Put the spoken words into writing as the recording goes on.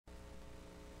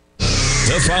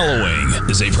The following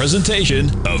is a presentation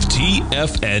of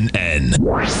TFNN.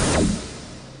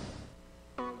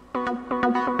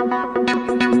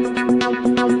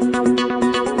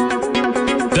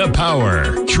 The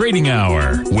Power Trading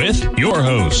Hour with your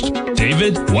host,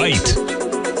 David White.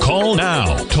 Call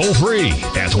now, toll free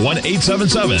at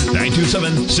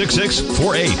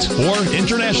 1-877-927-6648 or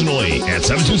internationally at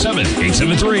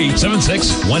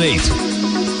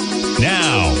 727-873-7618.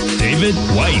 Now, David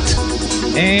White.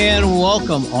 And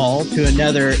welcome all to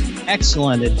another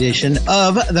excellent edition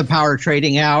of the Power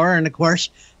Trading Hour. And of course,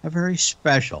 a very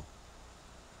special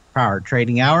Power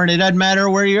Trading Hour. And it doesn't matter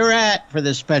where you're at for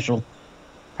this special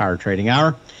Power Trading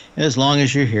Hour, as long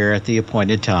as you're here at the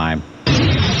appointed time.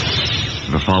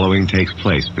 The following takes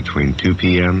place between 2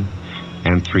 p.m.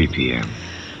 and 3 p.m.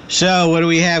 So what do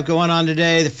we have going on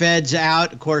today? The Fed's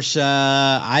out. Of course,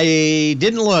 I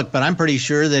didn't look, but I'm pretty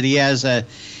sure that he has a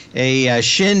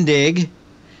shindig,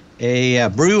 a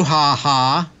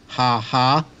brouhaha,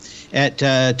 at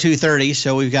 2:30.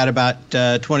 So we've got about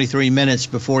 23 minutes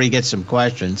before he gets some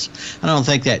questions. I don't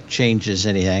think that changes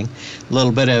anything. A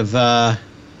little bit of that,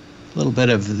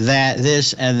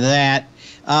 this and that.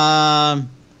 Dow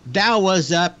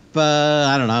was up,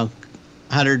 I don't know,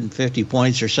 150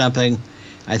 points or something,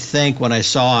 I think, when I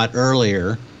saw it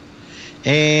earlier.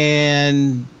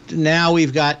 And now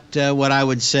we've got what I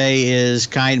would say is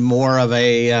kind more of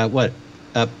a,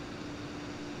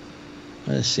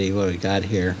 let's see what we got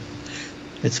here.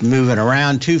 It's moving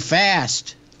around too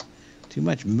fast. Too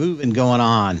much moving going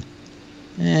on.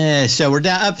 So we're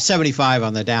down, up 75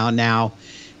 on the Dow now,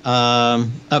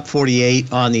 up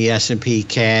 48 on the S&P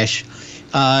cash.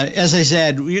 As I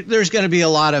said, there's going to be a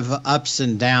lot of ups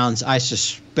and downs. I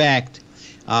suspect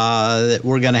that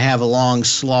we're going to have a long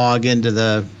slog into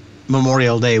the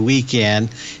Memorial Day weekend,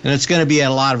 and it's going to be a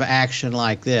lot of action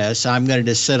like this. I'm going to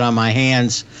just sit on my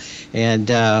hands and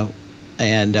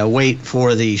wait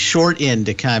for the short end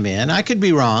to come in. I could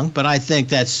be wrong, but I think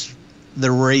that's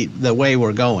the way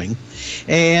we're going.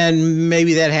 And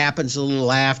maybe that happens a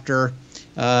little after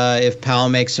if Powell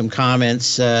makes some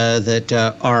comments that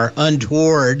are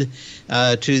untoward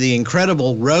to the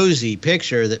incredible rosy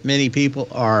picture that many people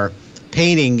are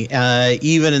painting,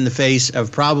 even in the face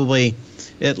of probably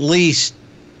at least,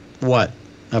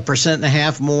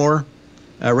 1.5% more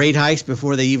rate hikes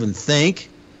before they even think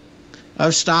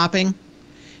of stopping.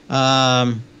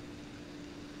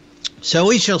 So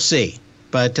we shall see.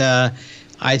 But I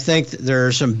think that there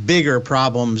are some bigger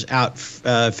problems out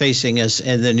facing us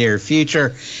in the near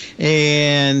future.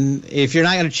 And if you're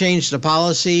not going to change the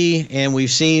policy, and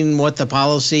we've seen what the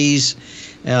policies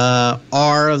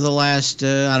are of the last,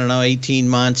 18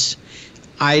 months,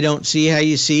 I don't see how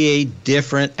you see a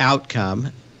different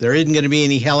outcome. There isn't going to be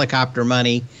any helicopter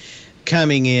money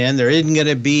coming in. There isn't going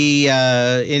to be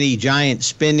any giant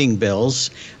spending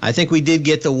bills. I think we did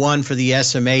get the one for the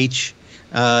SMH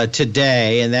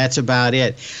today, and that's about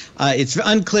it. It's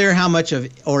unclear how much of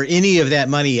or any of that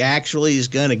money actually is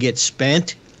going to get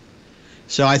spent.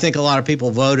 So I think a lot of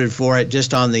people voted for it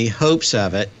just on the hopes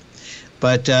of it.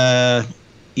 But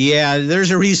yeah,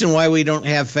 there's a reason why we don't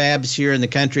have fabs here in the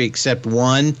country except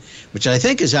one, which I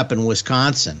think is up in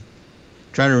Wisconsin. I'm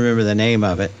trying to remember the name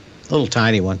of it. A little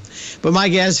tiny one. But my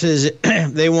guess is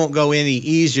they won't go any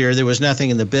easier. There was nothing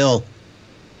in the bill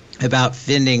about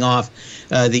fending off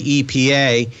the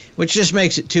EPA, which just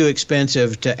makes it too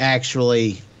expensive to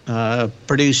actually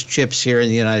produce chips here in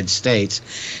the United States.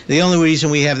 The only reason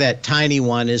we have that tiny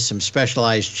one is some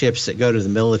specialized chips that go to the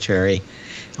military.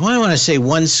 I want to say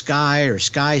One Sky or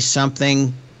Sky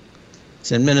something.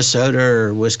 It's in Minnesota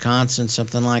or Wisconsin,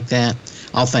 something like that.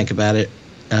 I'll think about it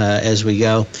as we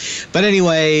go. But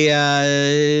anyway,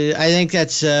 I think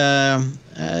that's kind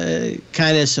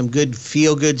of some good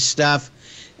feel-good stuff.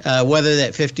 Whether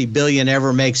that $50 billion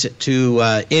ever makes it to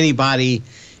anybody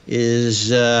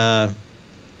is, I'd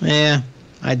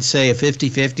say a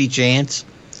 50-50 chance.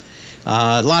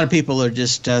 A lot of people are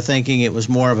just thinking it was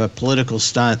more of a political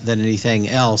stunt than anything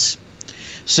else.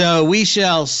 So we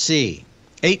shall see.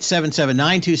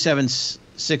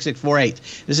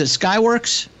 877-927-6648. Is it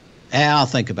Skyworks? I'll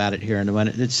think about it here in a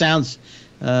minute. It sounds,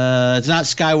 it's not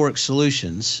Skyworks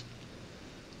Solutions.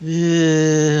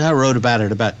 I wrote about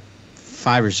it about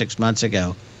 5 or 6 months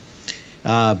ago.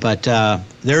 But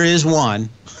there is one.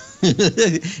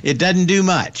 It doesn't do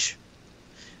much.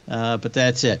 But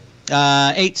that's it.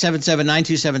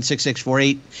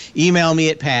 877-927-6648. Email me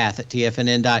at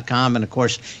path@tfnn.com. And, of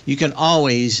course, you can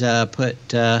always put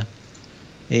a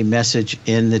message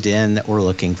in the den that we're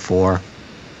looking for.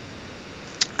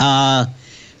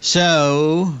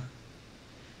 So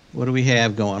what do we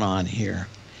have going on here?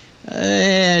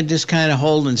 just kind of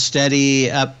holding steady,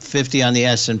 up 50 on the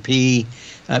S&P,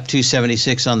 up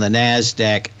 276 on the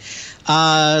NASDAQ.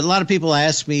 A lot of people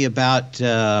ask me about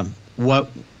what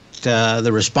the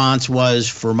response was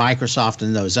for Microsoft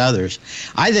and those others.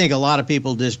 I think a lot of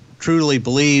people just truly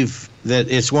believe that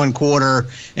it's one quarter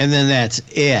and then that's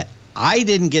it. I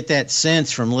didn't get that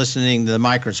sense from listening to the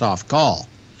Microsoft call.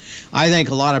 I think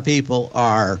a lot of people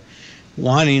are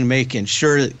wanting, making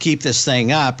sure to keep this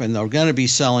thing up, and they're going to be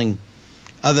selling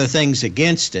other things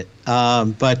against it.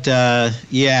 Yeah,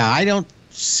 I don't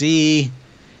see,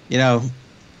 can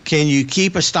you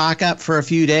keep a stock up for a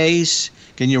few days?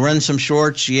 Can you run some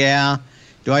shorts? Yeah.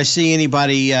 Do I see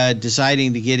anybody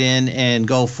deciding to get in and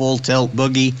go full tilt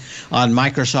boogie on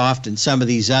Microsoft and some of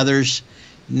these others?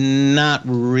 Not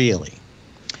really.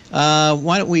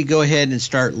 Why don't we go ahead and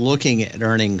start looking at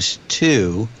earnings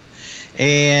too?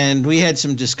 And we had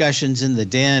some discussions in the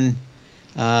den.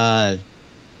 Let's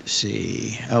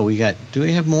see. Oh, do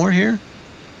we have more here?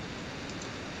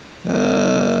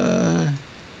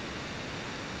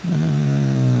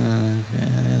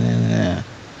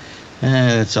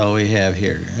 That's all we have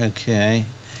here. Okay.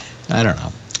 I don't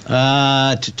know.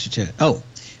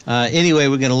 Anyway,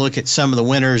 we're going to look at some of the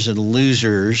winners and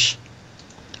losers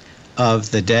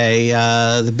of the day.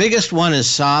 The biggest one is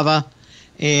Sava.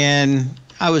 And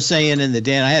I was saying in the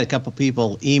den, I had a couple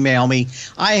people email me.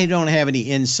 I don't have any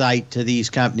insight to these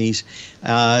companies,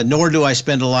 nor do I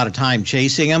spend a lot of time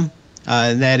chasing them.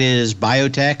 And that is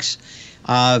biotechs.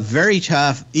 Very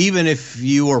tough, even if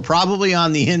you were probably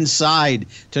on the inside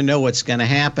to know what's going to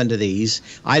happen to these.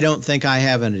 I don't think I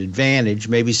have an advantage.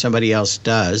 Maybe somebody else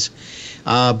does.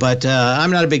 But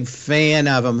I'm not a big fan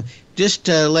of them. Just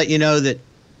to let you know that,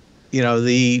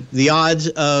 the odds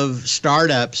of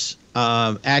startups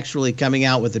actually coming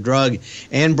out with the drug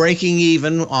and breaking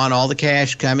even on all the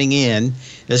cash coming in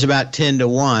is about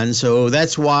 10-1. So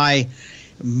that's why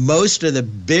most of the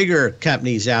bigger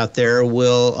companies out there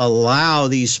will allow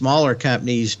these smaller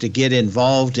companies to get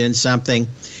involved in something,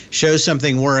 show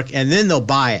something work, and then they'll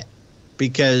buy it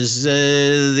because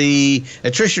the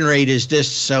attrition rate is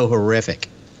just so horrific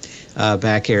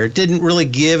back here. It didn't really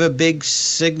give a big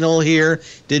signal here,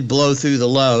 did blow through the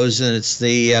lows, and it's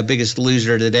the biggest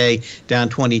loser today, down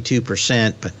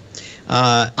 22%. But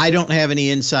I don't have any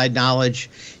inside knowledge.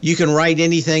 You can write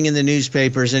anything in the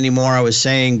newspapers anymore. I was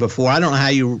saying before, I don't know how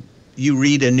you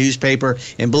read a newspaper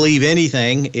and believe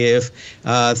anything if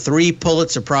 3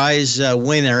 Pulitzer Prize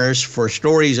winners for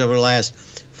stories over the last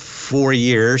 4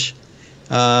 years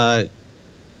are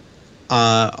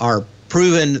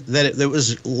proven that it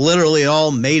was literally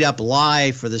all made up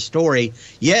lie for the story,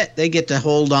 yet they get to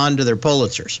hold on to their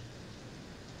Pulitzers.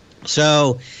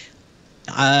 So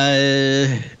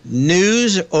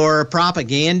news or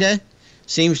propaganda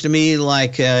seems to me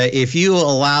like if you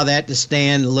allow that to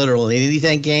stand, literally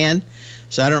anything can.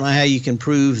 So I don't know how you can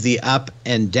prove the up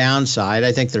and downside.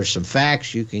 I think there's some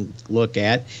facts you can look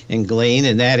at and glean,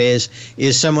 and that is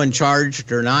someone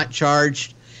charged or not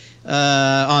charged?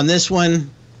 On this one,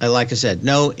 like I said,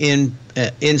 no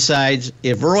insides.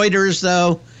 If Reuters,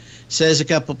 though, says a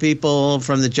couple people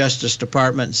from the Justice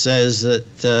Department says that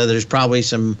there's probably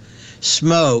some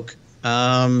smoke,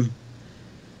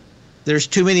 there's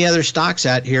too many other stocks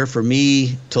out here for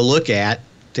me to look at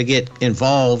to get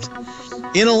involved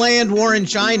in a land war in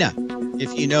China,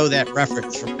 if you know that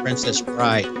reference from Princess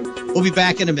Bride. We'll be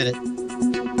back in a minute.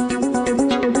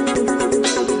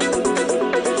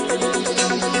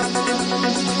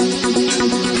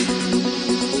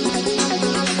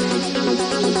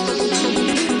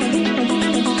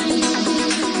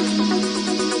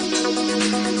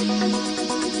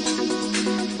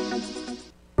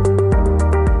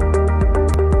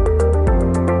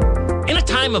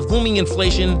 Of booming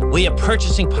inflation, where your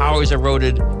purchasing power is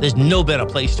eroded, there's no better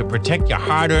place to protect your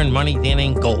hard-earned money than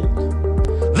in gold.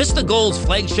 Vista Gold's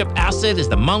flagship asset is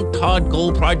the Mount Todd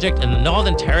Gold Project in the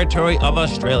Northern Territory of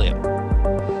Australia.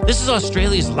 This is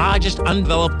Australia's largest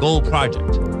undeveloped gold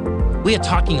project. We are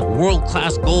talking a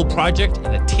world-class gold project in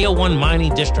a Tier 1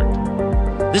 mining district.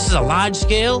 This is a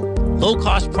large-scale,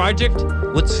 low-cost project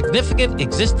with significant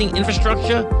existing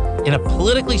infrastructure in a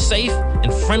politically safe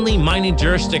and friendly mining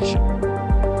jurisdiction.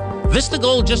 Vista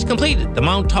Gold just completed the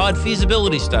Mount Todd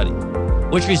feasibility study,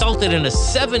 which resulted in a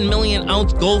 7 million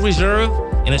ounce gold reserve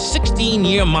and a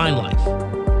 16-year mine life.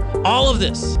 All of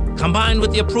this, combined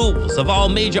with the approvals of all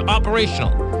major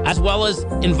operational as well as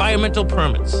environmental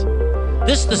permits.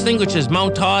 This distinguishes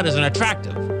Mount Todd as an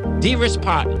attractive, de-risk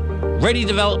partner, ready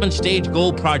development stage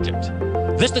gold project.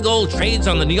 Vista Gold trades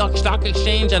on the New York Stock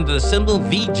Exchange under the symbol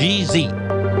VGZ.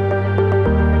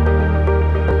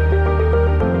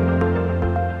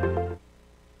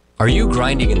 Are you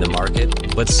grinding in the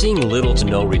market, but seeing little to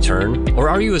no return? Or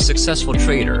are you a successful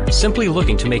trader, simply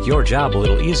looking to make your job a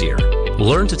little easier?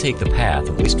 Learn to take the path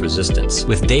of least resistance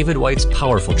with David White's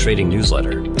powerful trading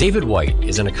newsletter. David White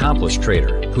is an accomplished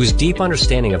trader whose deep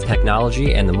understanding of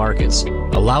technology and the markets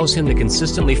allows him to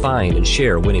consistently find and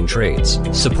share winning trades.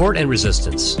 Support and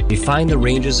resistance. Define the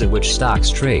ranges in which stocks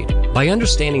trade. By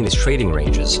understanding these trading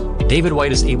ranges, David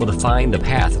White is able to find the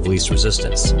path of least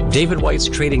resistance. David White's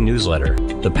trading newsletter,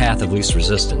 The Path of Least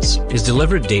Resistance, is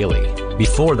delivered daily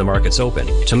before the markets open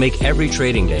to make every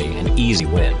trading day an easy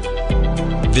win.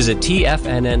 Visit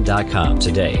TFNN.com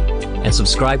today and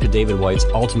subscribe to David White's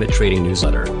Ultimate Trading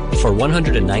Newsletter for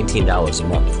 $119 a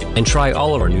month. And try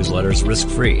all of our newsletters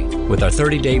risk-free with our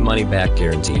 30-day money-back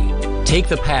guarantee. Take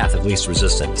the path of least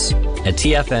resistance at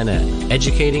TFNN,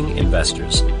 educating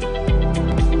investors.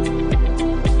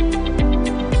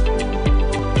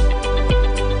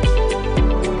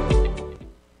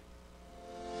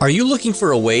 Are you looking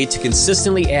for a way to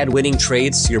consistently add winning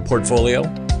trades to your portfolio?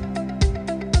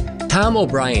 Tom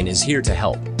O'Brien is here to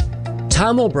help.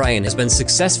 Tom O'Brien has been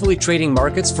successfully trading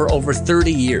markets for over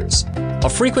 30 years. A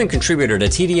frequent contributor to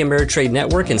TD Ameritrade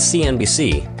Network and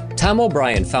CNBC, Tom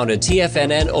O'Brien founded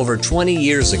TFNN over 20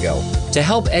 years ago to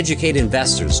help educate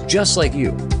investors just like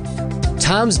you.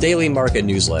 Tom's daily market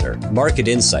newsletter, Market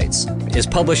Insights, is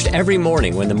published every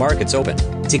morning when the markets open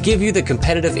to give you the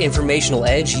competitive informational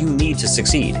edge you need to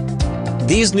succeed.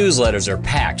 These newsletters are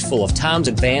packed full of Tom's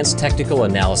advanced technical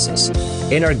analysis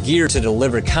and are geared to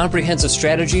deliver comprehensive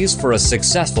strategies for a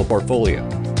successful portfolio.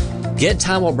 Get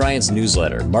Tom O'Brien's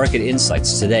newsletter, Market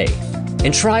Insights, today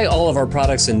and try all of our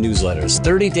products and newsletters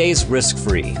 30 days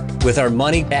risk-free with our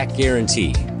money-back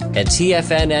guarantee at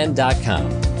TFNN.com.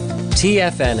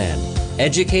 TFNN,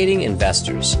 educating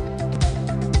investors.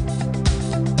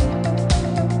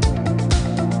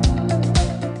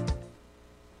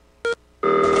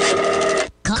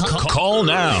 Call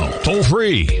now, toll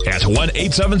free at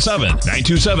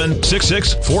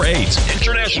 1-877-927-6648.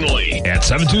 Internationally at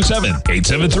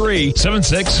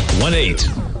 727-873-7618.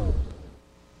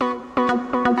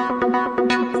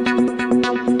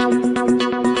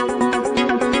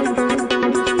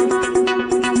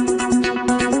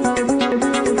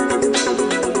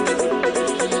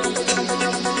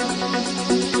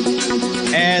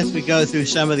 As we go through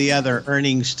some of the other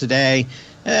earnings today,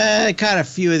 kind of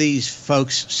few of these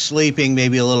folks sleeping,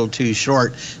 maybe a little too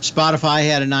short. Spotify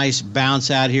had a nice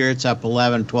bounce out here. It's up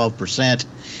 11-12%.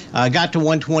 Got to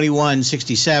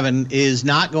 121.67, is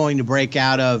not going to break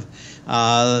out of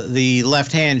the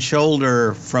left-hand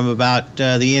shoulder from about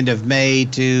the end of May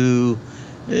to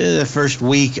the first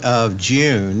week of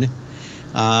June.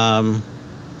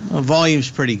 Volume's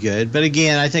pretty good. But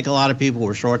again, I think a lot of people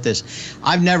were short this.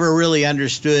 I've never really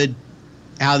understood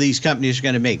how these companies are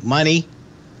going to make money.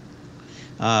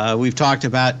 We've talked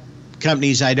about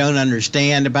companies I don't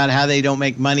understand about how they don't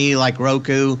make money, like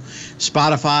Roku.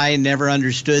 Spotify, never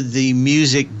understood the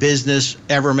music business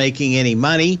ever making any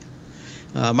money.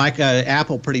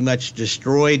 Apple pretty much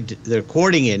destroyed the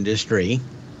recording industry.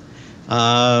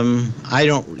 I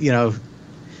don't,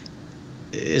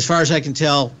 as far as I can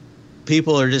tell,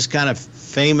 people are just kind of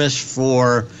famous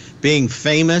for being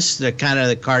famous. The kind of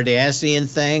the Kardashian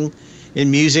thing in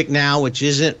music now, which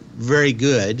isn't very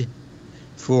good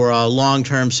for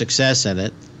long-term success in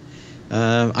it.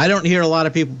 I don't hear a lot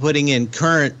of people putting in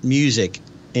current music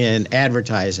in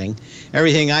advertising.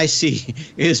 Everything I see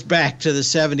is back to the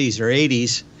 70s or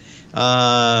 80s.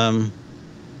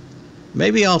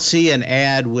 Maybe I'll see an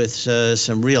ad with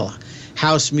some real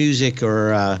house music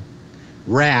or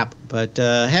rap, but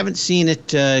haven't seen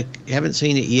it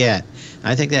yet.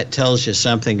 I think that tells you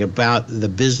something about the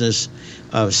business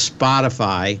of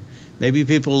Spotify. Maybe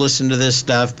people listen to this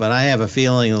stuff, but I have a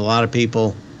feeling a lot of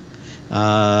people,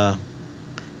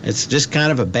 it's just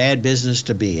kind of a bad business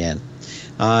to be in.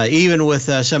 Even with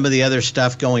some of the other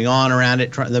stuff going on around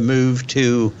it, the move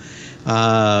to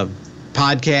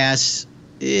podcasts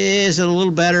is a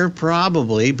little better,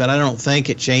 probably, but I don't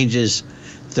think it changes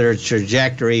their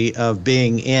trajectory of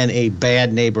being in a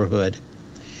bad neighborhood.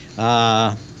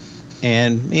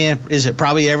 Is it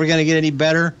probably ever going to get any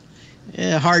better?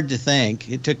 Hard to think.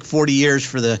 It took 40 years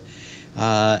for the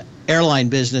airline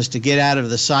business to get out of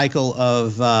the cycle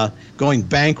of going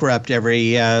bankrupt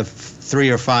every 3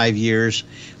 or 5 years,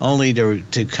 only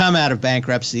to come out of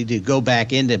bankruptcy to go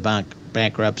back into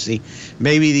bankruptcy.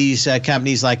 Maybe these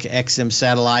companies like XM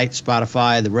Satellite,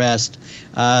 Spotify, the rest,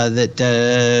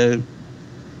 that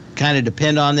kind of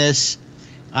depend on this.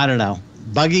 I don't know.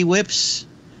 Buggy whips?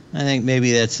 I think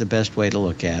maybe that's the best way to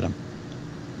look at them.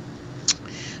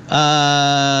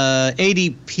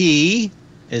 ADP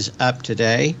is up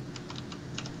today.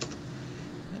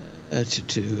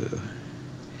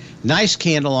 Nice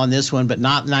candle on this one, but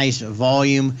not nice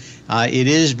volume. It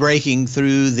is breaking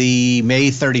through the May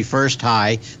 31st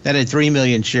high. That had 3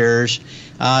 million shares.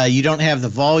 You don't have the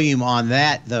volume on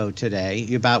that, though,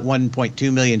 today. About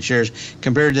 1.2 million shares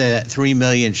compared to that 3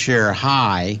 million share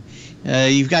high.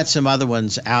 You've got some other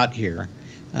ones out here.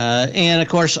 And, of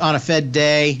course, on a Fed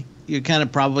day, you're kind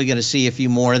of probably going to see a few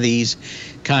more of these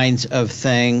kinds of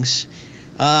things.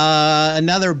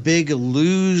 Another big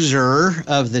loser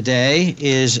of the day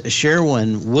is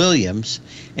Sherwin-Williams,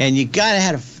 and you kind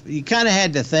of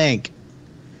had to think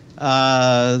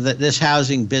that this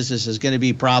housing business is going to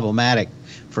be problematic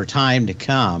for time to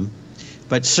come.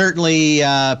 But certainly,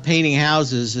 painting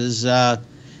houses is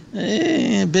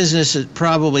business that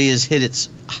probably has hit its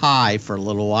high for a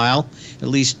little while. At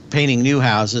least painting new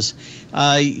houses.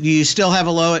 You still have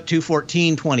a low at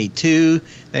 214.22.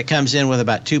 That comes in with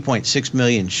about 2.6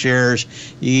 million shares.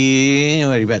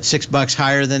 About $6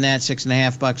 higher than that,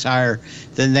 $6.50 higher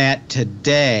than that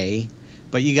today.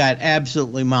 But you got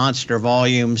absolutely monster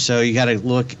volume, so you got to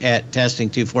look at testing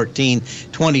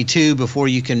 214.22 before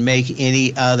you can make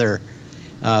any other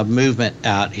movement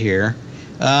out here.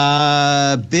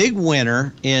 Big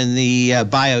winner in the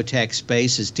biotech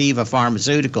space is Teva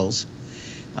Pharmaceuticals.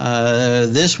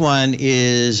 This one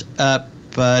is up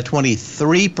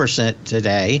 23%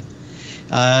 today.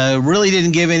 Really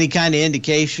didn't give any kind of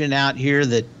indication out here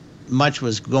that much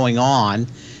was going on,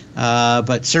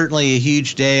 but certainly a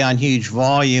huge day on huge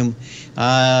volume.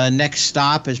 Next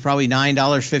stop is probably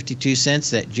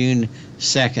 $9.52, that June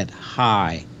 2nd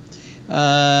high.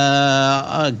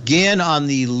 Again, on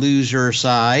the loser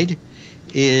side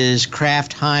is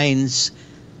Kraft Heinz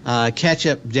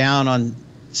ketchup, down on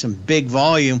some big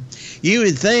volume. You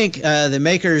would think the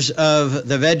makers of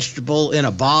the vegetable in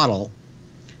a bottle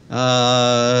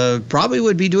probably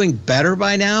would be doing better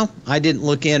by now. I didn't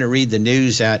look in or read the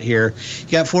news out here.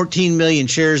 You got 14 million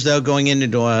shares, though, going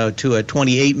into a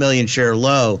 28 million share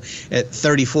low at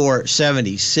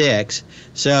 34.76.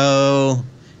 So,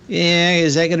 yeah,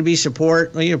 is that going to be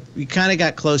support? Well, you kind of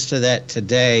got close to that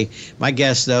today. My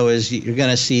guess, though, is you're going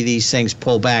to see these things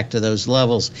pull back to those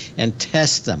levels and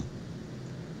test them.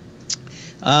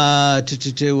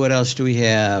 What else do we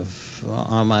have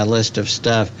on my list of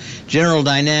stuff? General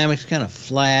Dynamics, kind of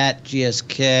flat.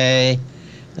 GSK.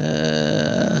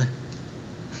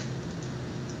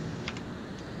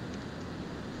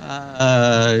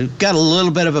 Got a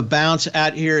little bit of a bounce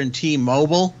out here in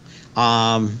T-Mobile.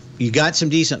 You got some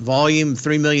decent volume,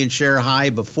 3 million share high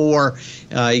before.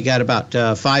 You got about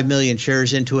 5 million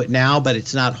shares into it now, but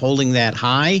it's not holding that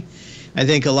high. I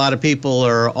think a lot of people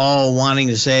are all wanting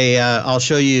to say, I'll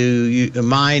show you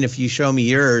mine if you show me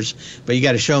yours, but you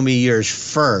got to show me yours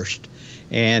first.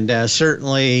 And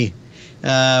certainly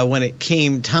when it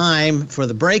came time for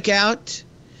the breakout,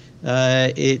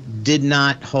 it did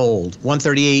not hold.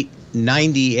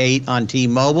 138.98 on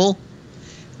T-Mobile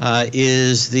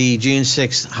is the June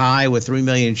 6th high with 3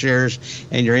 million shares,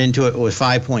 and you're into it with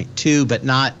 5.2, but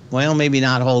not, well, maybe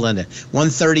not holding it.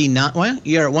 139, well,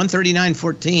 you're at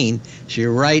 139.14, so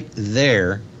you're right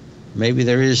there. Maybe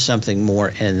there is something more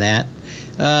in that.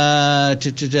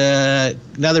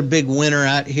 Another big winner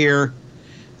out here.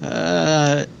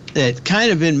 It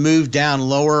kind of been moved down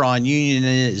lower on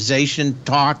unionization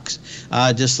talks,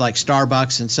 just like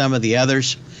Starbucks and some of the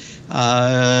others.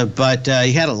 But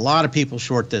you had a lot of people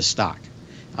short this stock.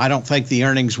 I don't think the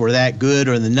earnings were that good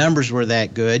or the numbers were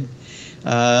that good,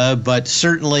 but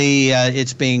certainly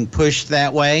it's being pushed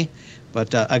that way.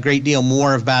 But a great deal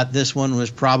more about this one was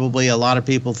probably a lot of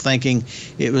people thinking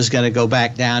it was going to go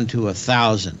back down to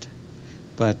 1,000.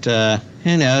 But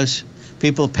who knows?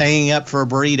 People paying up for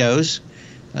burritos.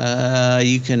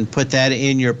 You can put that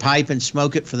in your pipe and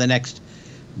smoke it for the next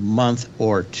month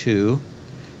or two.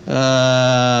 We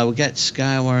got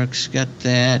Skyworks, got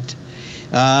that.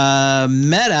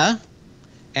 Meta,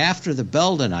 after the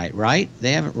bell tonight, right?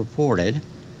 They haven't reported.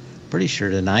 Pretty sure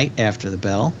tonight after the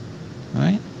bell,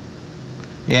 right?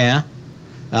 Yeah.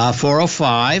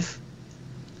 405.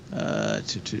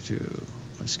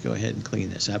 Let's go ahead and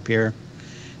clean this up here.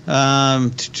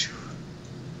 You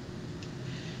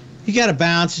got to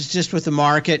bounce. It's just with the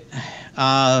market.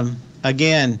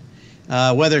 Again,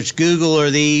 whether it's Google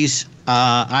or these,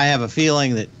 I have a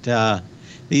feeling that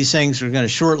these things are going to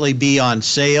shortly be on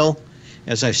sale.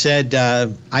 As I've said,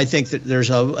 I think that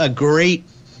there's a great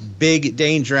big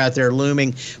danger out there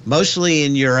looming, mostly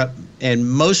in Europe, and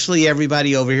mostly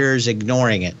everybody over here is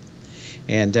ignoring it.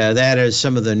 And that is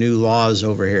some of the new laws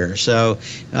over here. So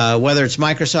whether it's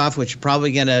Microsoft, which is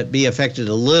probably going to be affected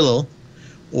a little,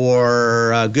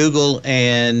 or Google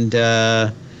and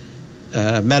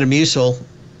Metamucil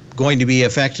going to be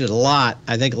affected a lot.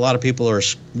 I think a lot of people are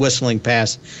whistling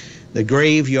past the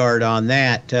graveyard on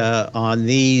that, on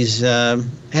these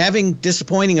having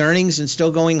disappointing earnings and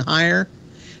still going higher.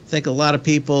 I think a lot of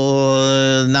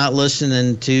people not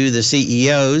listening to the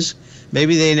CEOs.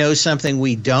 Maybe they know something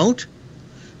we don't,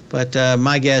 but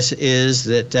my guess is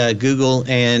that Google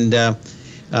and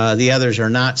the others are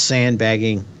not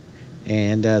sandbagging,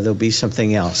 and there'll be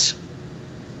something else.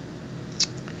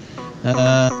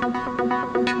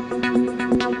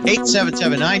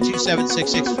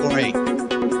 877-927-6648.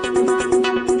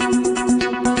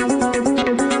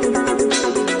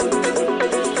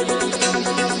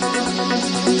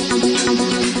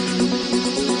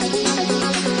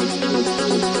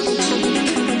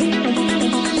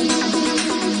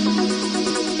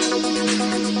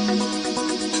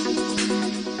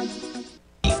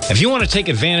 If you want to take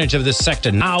advantage of this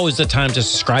sector, now is the time to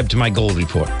subscribe to my Gold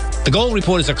Report. The Gold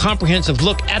Report is a comprehensive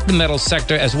look at the metals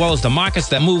sector as well as the markets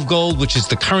that move gold, which is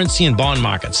the currency and bond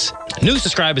markets. New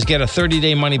subscribers get a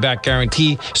 30-day money-back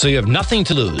guarantee, so you have nothing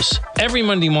to lose. Every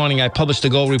Monday morning, I publish the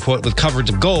Gold Report with coverage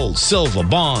of gold, silver,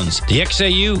 bonds, the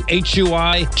XAU,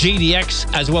 HUI,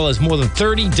 JDX, as well as more than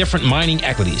 30 different mining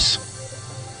equities.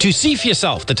 To see for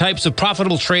yourself the types of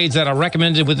profitable trades that are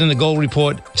recommended within the Gold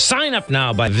Report, sign up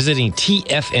now by visiting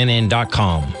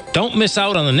TFNN.com. Don't miss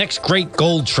out on the next great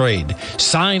gold trade.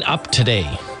 Sign up today.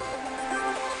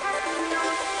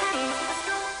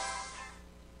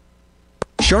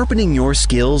 Sharpening your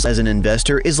skills as an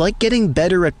investor is like getting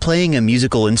better at playing a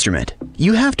musical instrument.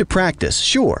 You have to practice,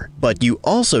 sure, but you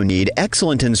also need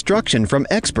excellent instruction from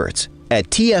experts. At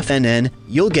TFNN,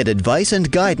 you'll get advice and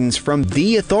guidance from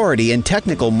the authority in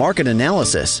technical market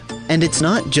analysis. And it's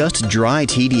not just dry,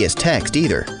 tedious text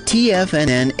either.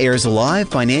 TFNN airs live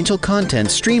financial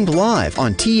content streamed live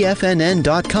on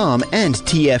TFNN.com and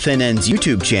TFNN's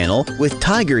YouTube channel with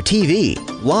Tiger TV,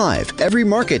 live every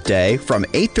market day from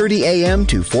 8:30 a.m.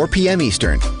 to 4 p.m.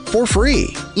 Eastern. For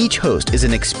free. Each host is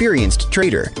an experienced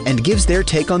trader and gives their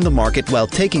take on the market while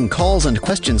taking calls and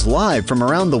questions live from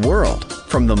around the world.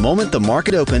 From the moment the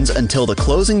market opens until the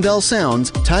closing bell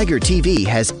sounds, Tiger TV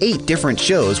has 8 different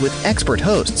shows with expert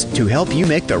hosts to help you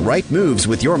make the right moves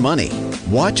with your money.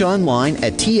 Watch online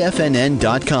at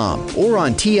TFNN.com or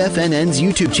on TFNN's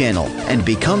YouTube channel and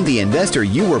become the investor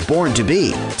you were born to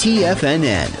be.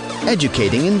 TFNN,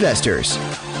 educating investors.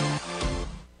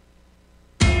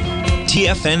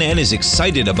 TFNN is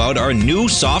excited about our new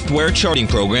software charting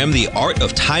program, The Art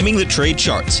of Timing the Trade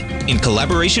Charts. In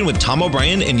collaboration with Tom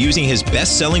O'Brien and using his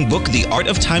best-selling book, The Art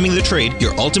of Timing the Trade,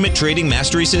 Your Ultimate Trading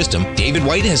Mastery System, David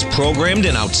White has programmed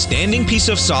an outstanding piece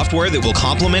of software that will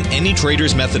complement any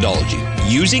trader's methodology.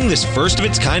 Using this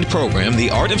first-of-its-kind program, The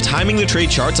Art of Timing the Trade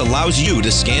Charts allows you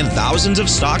to scan thousands of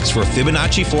stocks for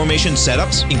Fibonacci formation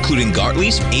setups, including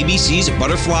Gartley's, ABC's,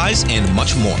 butterflies, and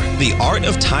much more. The Art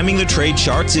of Timing the Trade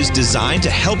Charts is designed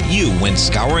to help you when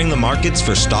scouring the markets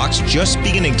for stocks just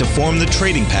beginning to form the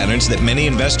trading patterns that many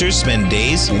investors spend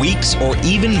days, weeks, or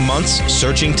even months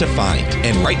searching to find.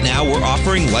 And right now, we're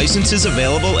offering licenses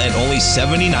available at only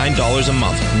 $79 a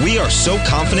month. We are so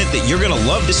confident that you're going to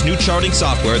love this new charting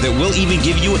software that will even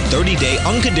give you a 30-day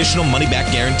unconditional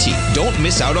money-back guarantee. Don't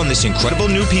miss out on this incredible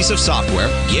new piece of software.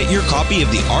 Get your copy of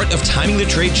The Art of Timing the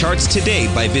Trade Charts today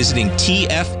by visiting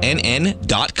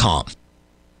TFNN.com.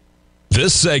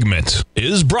 This segment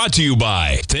is brought to you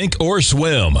by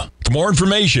Thinkorswim. For more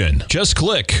information, just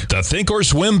click the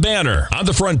Thinkorswim banner on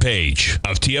the front page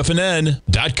of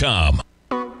TFNN.com.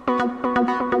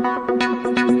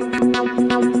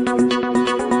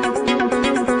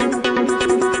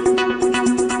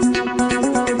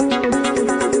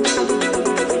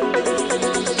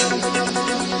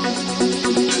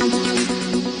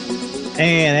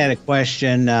 And I had a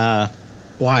question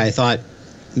why I thought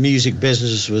music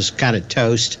business was kind of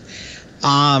toast.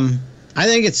 I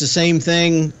think it's the same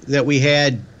thing that we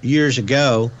had years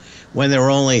ago when there were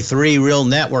only 3 real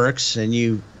networks and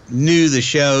you knew the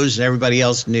shows and everybody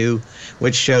else knew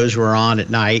which shows were on at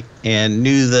night and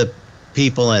knew the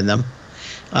people in them.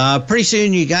 Pretty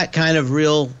soon you got kind of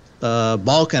real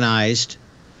balkanized.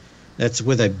 That's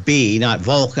with a B, not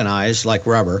vulcanized like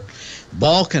rubber.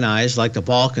 Balkanized like the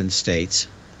Balkan states.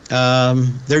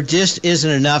 There just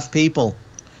isn't enough people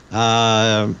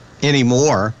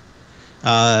anymore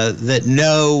that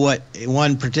know what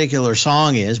one particular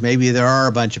song is. Maybe there are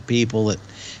a bunch of people that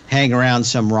hang around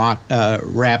some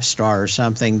rap star or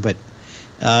something, but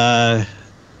I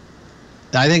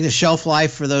think the shelf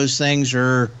life for those things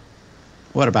are,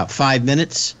 about 5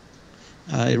 minutes?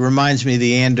 It reminds me of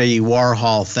the Andy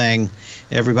Warhol thing.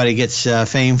 Everybody gets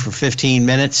fame for 15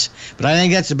 minutes, but I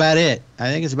think that's about it. I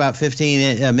think it's about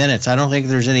 15 minutes. I don't think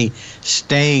there's any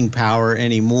staying power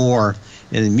anymore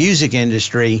in the music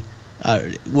industry,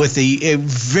 with the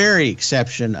very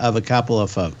exception of a couple of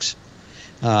folks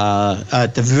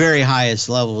at the very highest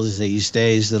levels these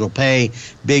days that'll pay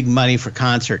big money for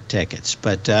concert tickets.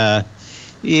 But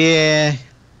yeah,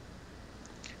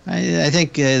 I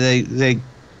think they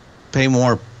pay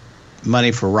more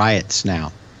money for riots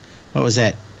now. What was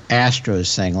that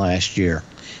Astros thing last year?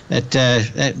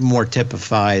 That more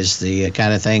typifies the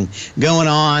kind of thing going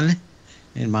on,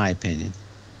 in my opinion.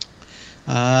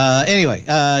 Anyway,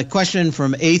 question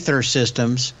from Aether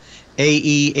Systems,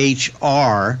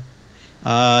 AEHR,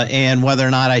 and whether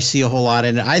or not I see a whole lot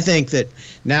in it. I think that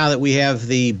now that we have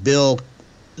the bill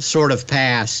sort of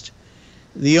passed,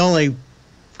 the only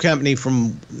company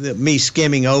from me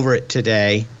skimming over it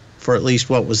today, for at least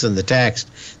what was in the text,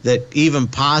 that even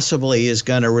possibly is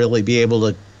going to really be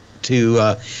able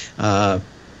to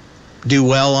do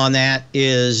well on that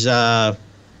is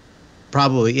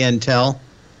probably Intel.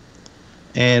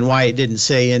 And why it didn't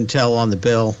say Intel on the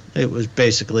bill, it was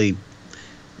basically,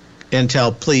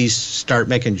 Intel, please start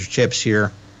making your chips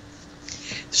here.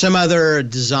 Some other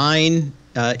design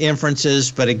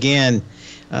inferences, but again,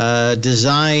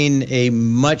 design a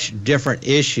much different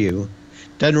issue.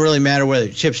 Doesn't really matter whether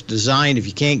the chip's designed if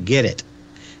you can't get it.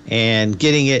 And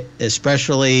getting it,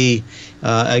 especially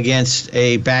against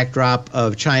a backdrop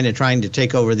of China trying to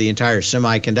take over the entire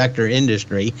semiconductor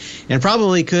industry, and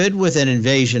probably could with an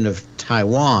invasion of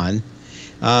Taiwan,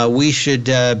 we should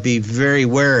be very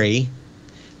wary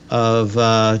of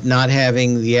not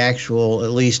having the actual, at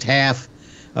least half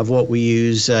of what we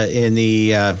use in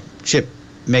the chip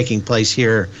making place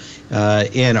here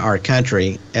in our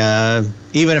country.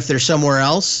 Even if they're somewhere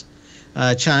else,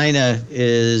 China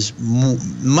is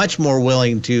much more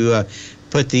willing to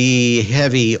put the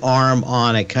heavy arm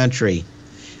on a country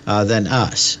than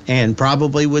us, and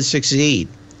probably would succeed,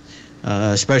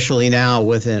 especially now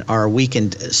within our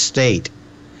weakened state,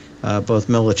 both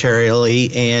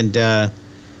militarily and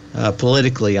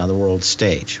politically on the world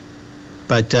stage.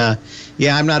 But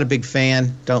yeah, I'm not a big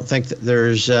fan. Don't think that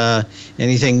there's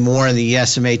anything more in the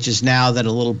SMHs now than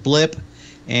a little blip,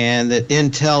 and that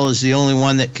Intel is the only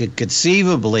one that could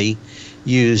conceivably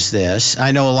use this.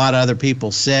 I know a lot of other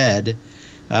people said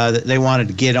that they wanted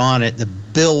to get on it. The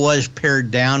bill was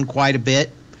pared down quite a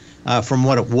bit from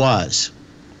what it was.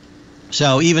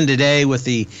 So even today with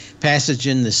the passage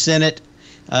in the Senate,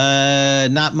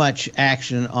 not much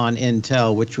action on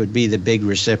Intel, which would be the big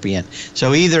recipient.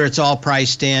 So either it's all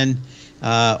priced in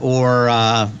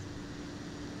or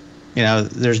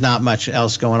there's not much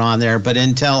else going on there. But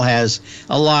Intel has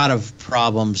a lot of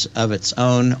problems of its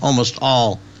own, almost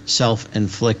all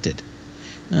self-inflicted.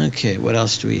 Okay, what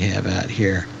else do we have out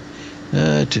here? We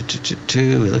looked at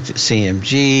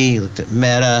CMG, looked at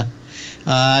Meta.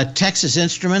 Texas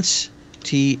Instruments,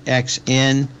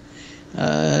 TXN,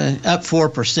 up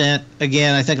 4%.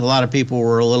 Again, I think a lot of people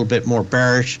were a little bit more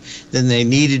bearish than they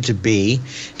needed to be.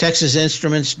 Texas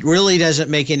Instruments really doesn't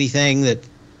make anything that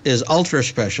is ultra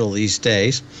special these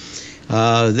days.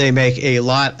 They make a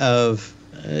lot of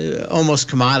almost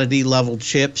commodity level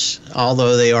chips,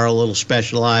 although they are a little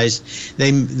specialized.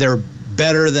 They're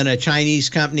better than a Chinese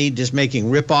company just making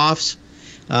ripoffs,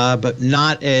 but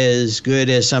not as good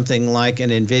as something like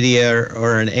an NVIDIA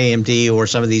or an AMD or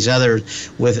some of these others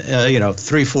with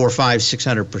 3, 4, 5,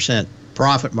 600%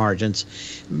 profit margins.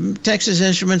 Texas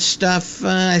Instruments stuff,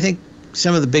 I think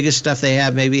some of the biggest stuff they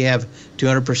have maybe have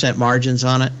 200% margins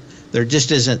on it. There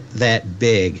just isn't that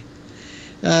big.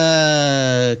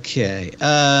 Okay.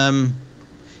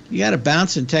 You got a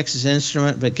bounce in Texas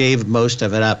Instrument, but gave most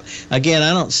of it up. Again,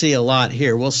 I don't see a lot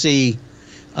here. We'll see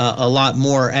a lot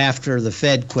more after the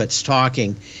Fed quits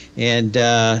talking. And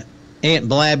Aunt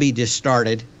Blabby just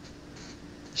started.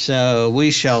 So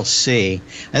we shall see.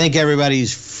 I think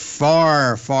everybody's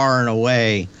far, far and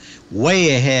away,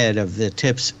 way ahead of the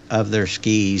tips of their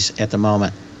skis at the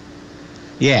moment.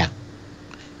 Yeah.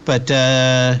 But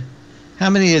how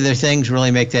many of their things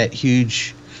really make that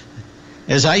huge,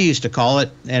 as I used to call it,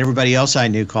 and everybody else I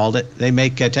knew called it, they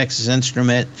make Texas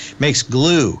Instrument, makes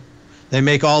glue. They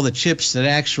make all the chips that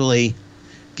actually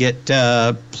get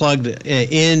plugged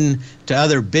in to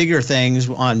other bigger things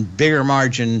on bigger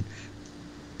margin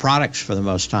products for the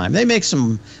most time. They make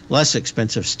some less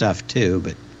expensive stuff too,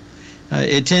 but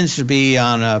it tends to be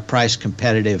on price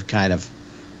competitive kind of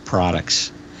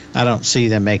products. I don't see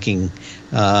them making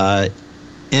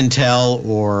Intel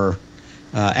or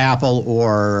Apple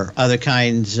or other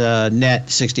kinds net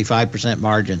 65%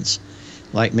 margins.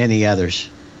 like many others.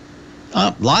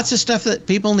 Lots of stuff that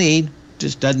people need,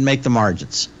 just doesn't make the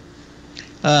margins.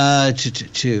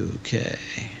 Okay.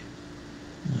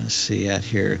 Let's see out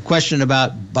here. Question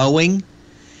about Boeing.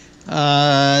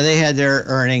 They had their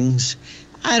earnings.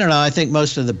 I don't know. I think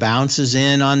most of the bounce is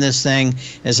in on this thing.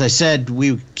 As I said,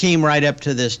 we came right up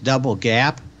to this double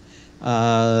gap.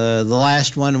 The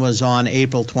last one was on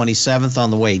April 27th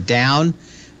on the way down.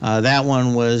 That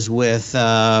one was with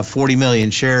 40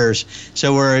 million shares.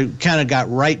 So we're kind of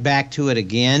got right back to it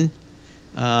again.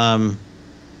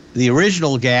 The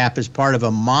original gap is part of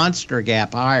a monster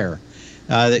gap higher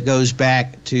that goes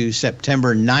back to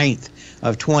September 9th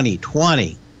of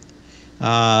 2020.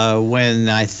 When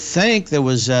I think there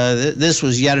was this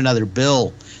was yet another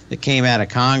bill that came out of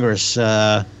Congress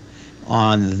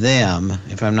on them,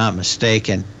 if I'm not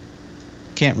mistaken.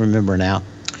 Can't remember now.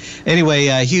 Anyway,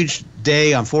 a huge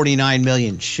day on 49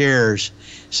 million shares.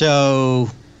 So,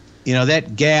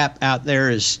 that gap out there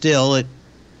is still, it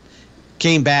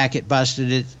came back, it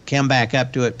busted it, came back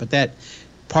up to it, but that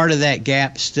part of that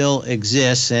gap still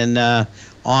exists. And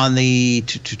on the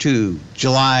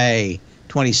July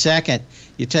 22nd,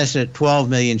 you tested at 12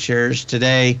 million shares.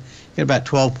 Today, got about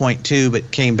 12.2,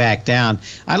 but came back down.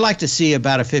 I'd like to see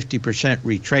about a 50%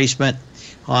 retracement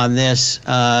on this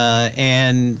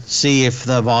and see if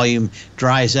the volume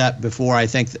dries up before I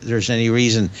think that there's any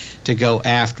reason to go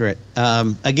after it.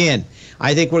 Again,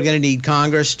 I think we're going to need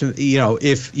Congress to,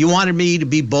 if you wanted me to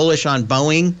be bullish on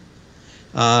Boeing,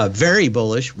 very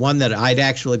bullish, one that I'd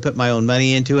actually put my own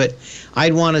money into it,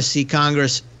 I'd want to see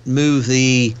Congress move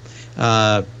the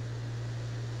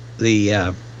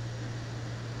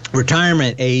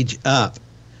retirement age up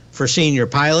for senior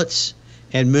pilots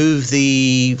and move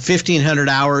the 1,500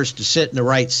 hours to sit in the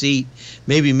right seat,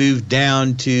 maybe move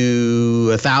down to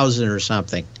 1,000 or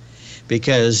something.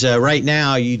 Because right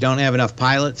now you don't have enough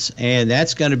pilots, and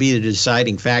that's going to be the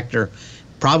deciding factor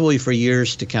probably for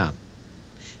years to come.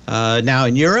 Now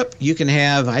in Europe, you can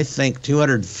have, I think,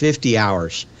 250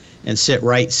 hours and sit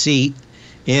right seat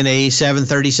in a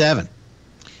 737.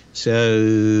 So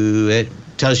it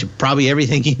tells you probably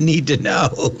everything you need to know.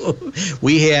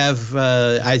 We have,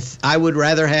 I would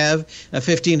rather have a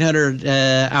 1,500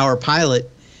 hour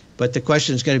pilot, but the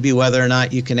question is going to be whether or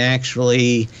not you can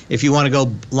actually, if you want to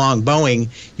go long Boeing,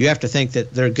 you have to think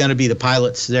that there are going to be the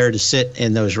pilots there to sit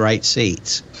in those right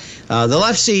seats. The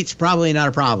left seat's probably not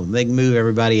a problem. They can move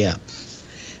everybody up.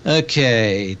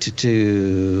 Okay,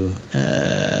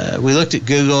 we looked at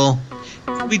Google.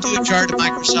 Did we do a chart of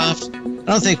Microsoft? I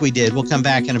don't think we did. We'll come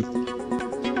back in a minute.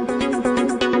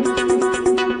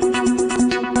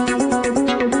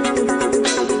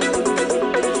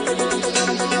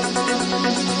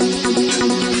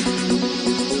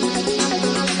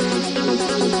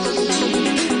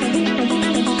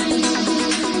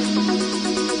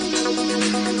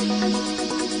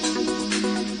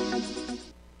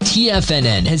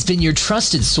 TFNN has been your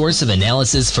trusted source of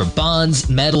analysis for bonds,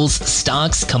 metals,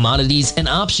 stocks, commodities, and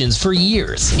options for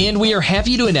years. And we are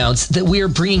happy to announce that we are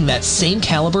bringing that same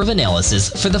caliber of analysis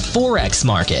for the Forex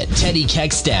market. Teddy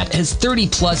Keckstadt has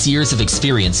 30-plus years of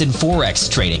experience in Forex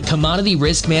trading, commodity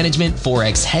risk management,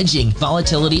 Forex hedging,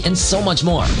 volatility, and so much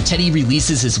more. Teddy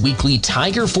releases his weekly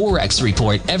Tiger Forex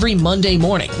report every Monday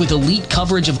morning with elite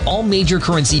coverage of all major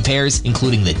currency pairs,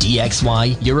 including the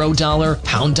DXY, Euro dollar,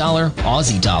 Pound dollar,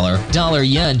 Aussie dollar, dollar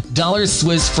yen, dollar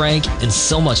Swiss franc, and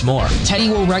so much more. Teddy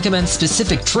will recommend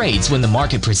specific trades when the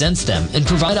market presents them and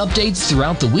provide updates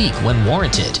throughout the week when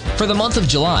warranted. For the month of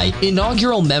July,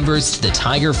 inaugural members to the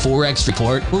Tiger Forex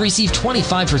Report will receive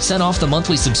 25% off the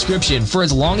monthly subscription for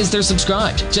as long as they're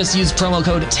subscribed. Just use promo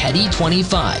code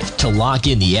TEDDY25 to lock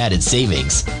in the added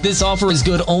savings. This offer is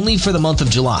good only for the month of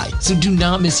July, so do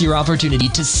not miss your opportunity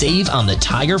to save on the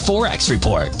Tiger Forex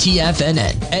Report.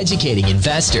 TFNN, educating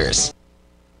investors.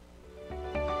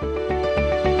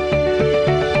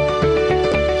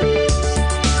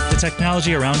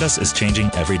 Technology around us is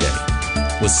changing every day.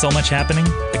 With so much happening,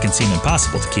 it can seem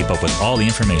impossible to keep up with all the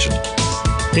information.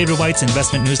 David White's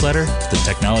investment newsletter, The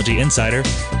Technology Insider,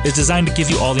 is designed to give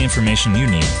you all the information you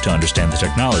need to understand the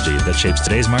technology that shapes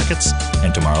today's markets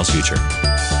and tomorrow's future.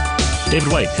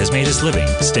 David White has made his living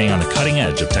staying on the cutting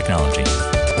edge of technology.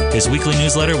 His weekly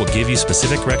newsletter will give you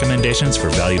specific recommendations for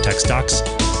value tech stocks,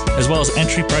 as well as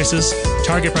entry prices,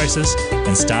 target prices,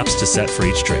 and stops to set for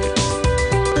each trade.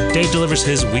 Dave delivers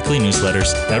his weekly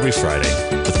newsletters every Friday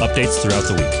with updates throughout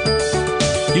the week.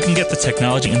 You can get the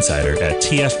Technology Insider at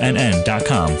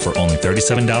TFNN.com for only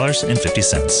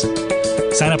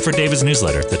 $37.50. Sign up for David's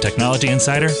newsletter, The Technology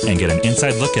Insider, and get an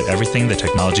inside look at everything the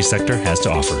technology sector has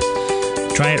to offer.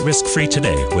 Try it risk-free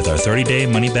today with our 30-day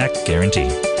money-back guarantee.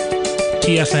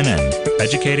 TFNN,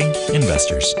 educating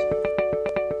investors.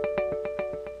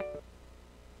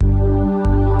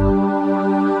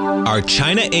 Are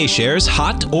China A-shares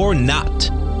hot or not?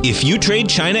 If you trade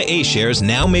China A-shares,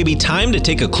 now may be time to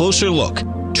take a closer look.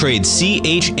 Trade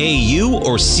CHAU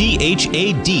or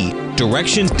CHAD,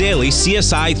 Directions Daily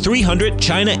CSI 300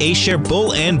 China A-share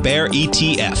Bull and Bear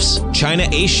ETFs. China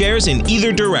A-shares in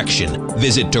either direction.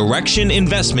 Visit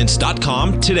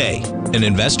directioninvestments.com today. An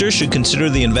investor should consider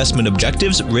the investment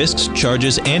objectives, risks,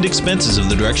 charges, and expenses of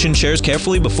the Direction shares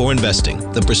carefully before investing.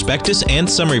 The prospectus and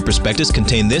summary prospectus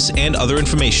contain this and other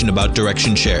information about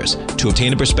Direction shares. To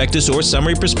obtain a prospectus or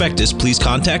summary prospectus, please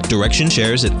contact Direction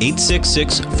shares at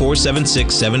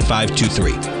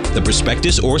 866-476-7523. The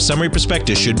prospectus or summary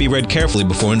prospectus should be read carefully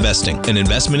before investing. An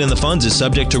investment in the funds is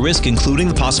subject to risk, including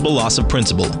the possible loss of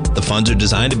principal. The funds are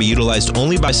designed to be utilized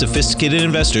only by sophisticated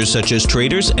investors such as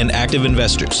traders and active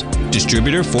investors.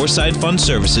 Distributor Foreside Fund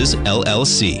Services,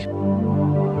 LLC.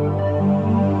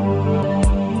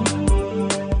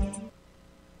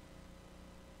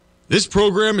 This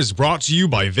program is brought to you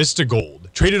by Vista Gold,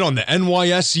 traded on the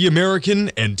NYSE American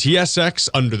and TSX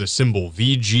under the symbol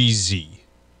VGZ.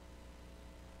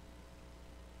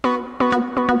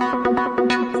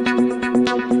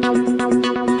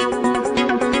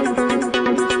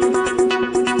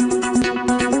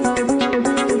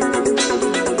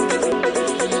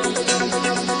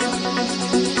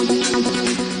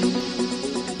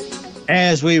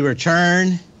 As we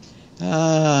return, we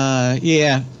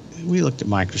looked at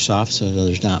Microsoft, so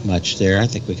there's not much there. I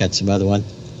think we got some other one.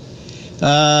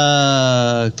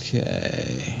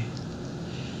 Okay.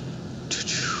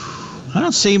 I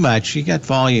don't see much. You got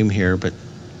volume here, but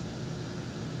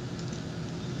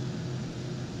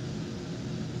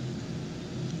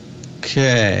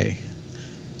okay.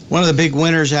 One of the big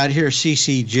winners out here,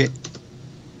 CCJ.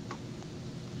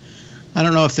 I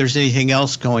don't know if there's anything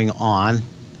else going on.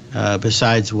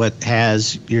 Besides what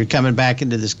you're coming back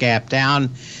into this gap down.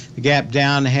 The gap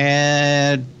down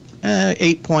had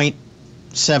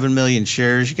 8.7 million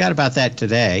shares. You got about that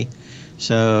today.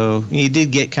 So you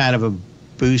did get kind of a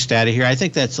boost out of here. I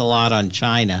think that's a lot on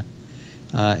China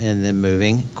and then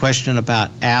moving. Question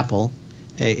about Apple,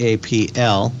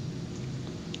 AAPL.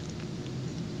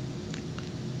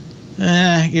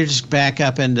 You're just back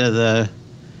up into the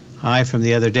high from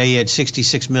the other day. You had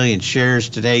 66 million shares.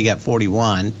 Today you got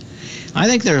 41. I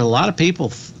think there are a lot of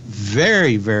people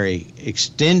very, very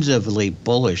extensively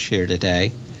bullish here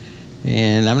today,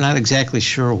 and I'm not exactly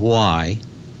sure why.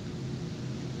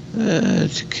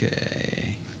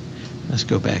 Okay. Let's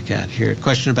go back out here.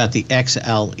 Question about the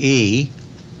XLE.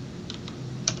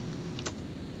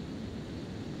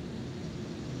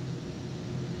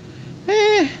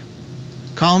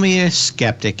 Call me a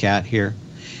skeptic out here.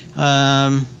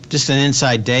 Just an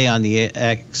inside day on the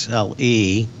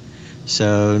XLE,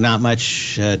 so not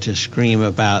much to scream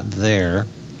about there.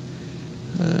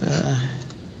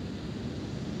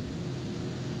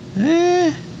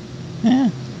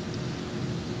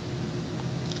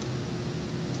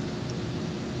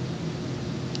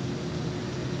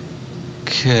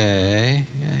 Okay,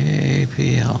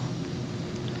 APL.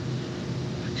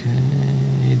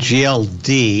 Okay,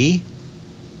 GLD.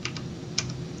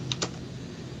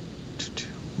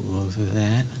 Go through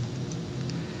that.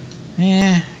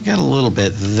 Yeah, got a little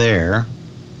bit there.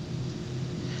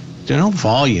 There's no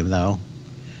volume, though.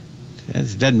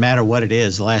 It doesn't matter what it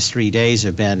is. The last 3 days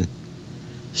have been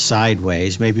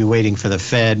sideways. Maybe waiting for the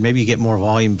Fed. Maybe you get more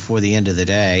volume before the end of the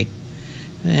day.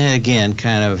 Again,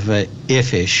 kind of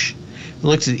iffish.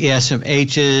 Looked at the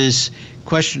SMHs.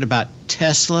 Question about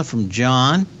Tesla from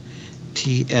John.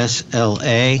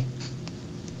 TSLA.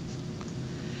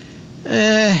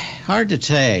 Hard to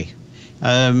say.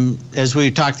 As we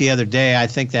talked the other day, I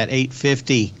think that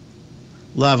 850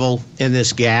 level in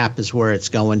this gap is where it's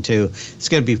going to. It's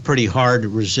going to be pretty hard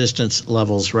resistance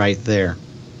levels right there.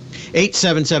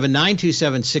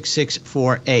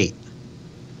 877-927-6648.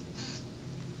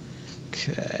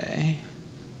 Okay.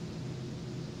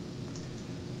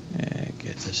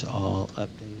 Get this all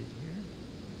updated here.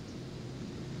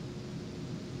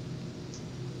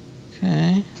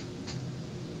 Okay.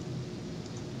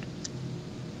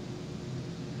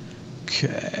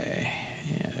 Okay,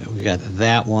 yeah, we got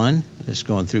that one. Just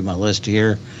going through my list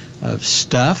here of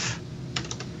stuff.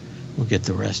 We'll get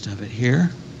the rest of it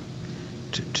here.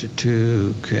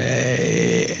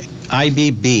 Okay,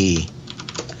 IBB.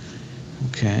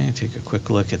 Okay, take a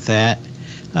quick look at that.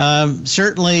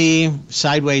 Certainly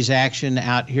sideways action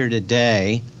out here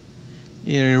today.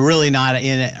 You're really not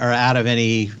in or out of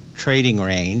any trading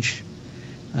range,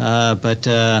 but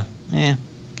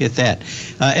get that.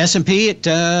 S&P at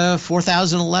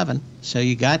 4,011. So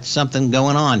you got something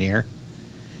going on here.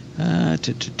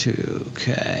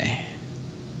 Okay.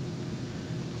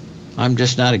 I'm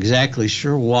just not exactly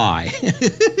sure why.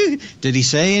 Did he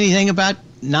say anything about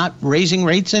not raising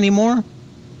rates anymore?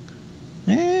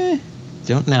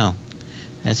 Don't know.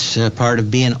 That's part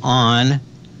of being on,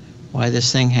 why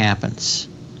this thing happens.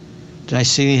 Did I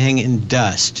see anything in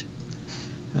dust?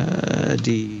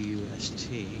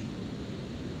 DUST.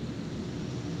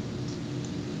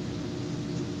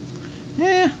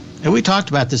 Yeah, and we talked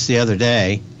about this the other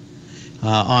day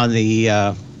on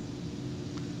the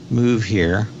move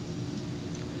here.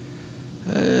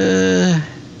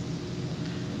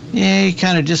 Yeah, you're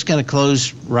kind of just going to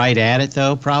close right at it,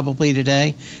 though, probably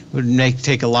today. Would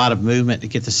take a lot of movement to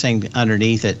get this thing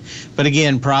underneath it. But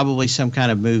again, probably some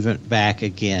kind of movement back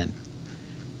again.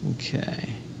 Okay.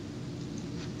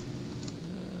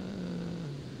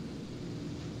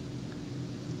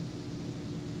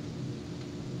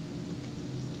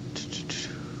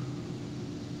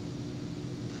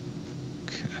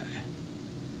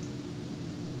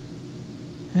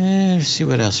 Let's see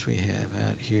what else we have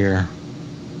out here.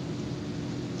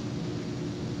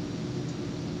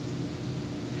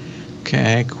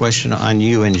 Okay, question on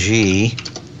UNG.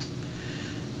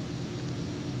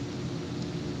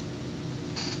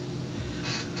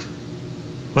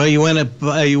 Well, you went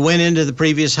into the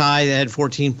previous high that had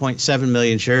 14.7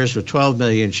 million shares with 12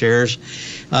 million shares.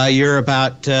 You're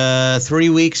about 3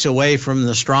 weeks away from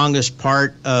the strongest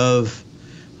part of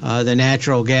the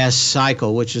natural gas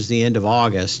cycle, which is the end of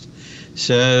August.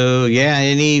 So, yeah,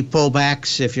 any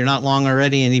pullbacks, if you're not long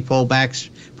already, any pullbacks,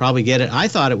 probably get it. I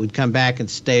thought it would come back and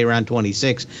stay around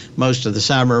 26 most of the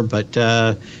summer, but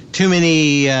too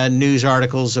many news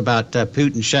articles about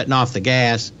Putin shutting off the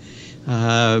gas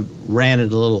ran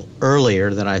it a little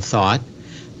earlier than I thought.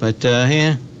 But,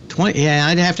 I'd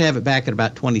have to have it back at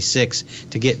about 26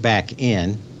 to get back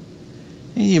in.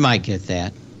 And you might get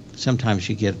that. Sometimes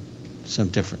you get some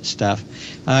different stuff.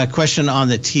 Question on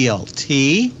the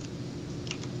TLT.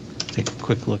 Take a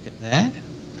quick look at that.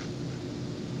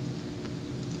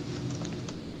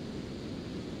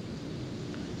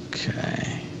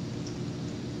 Okay.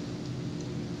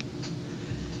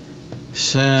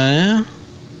 So,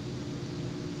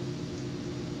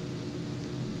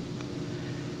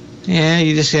 yeah,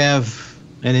 you just have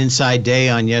an inside day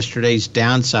on yesterday's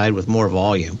downside with more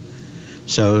volume.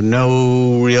 So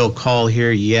no real call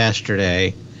here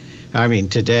today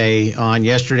on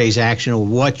yesterday's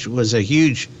action, which was a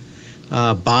huge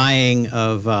buying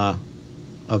of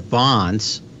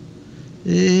bonds.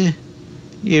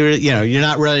 You're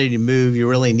not ready to move. You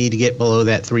really need to get below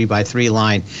that 3x3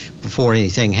 line before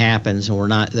anything happens, and we're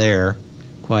not there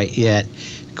quite yet.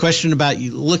 Question about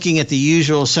you looking at the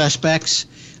usual suspects.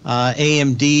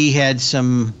 AMD had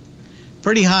some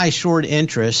pretty high short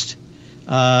interest.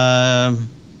 You're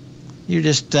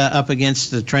just up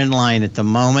against the trend line at the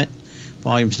moment.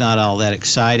 Volume's not all that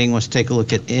exciting. Let's take a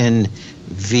look at NVDA.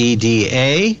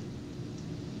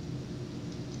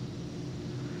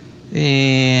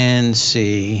 And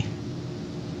see.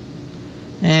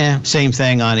 Same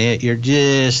thing on it. You're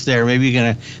just there. Maybe you're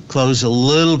going to close a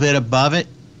little bit above it.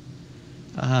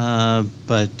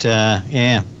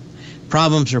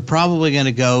 Problems are probably going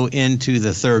to go into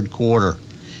the third quarter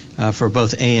for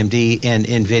both AMD and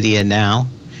NVIDIA now.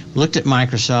 Looked at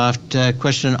Microsoft.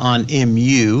 Question on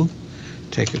MU.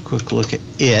 Take a quick look at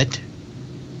it.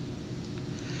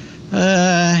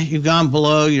 You've gone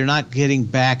below. You're not getting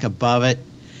back above it.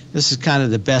 This is kind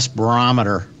of the best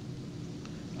barometer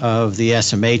of the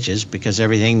SMHs because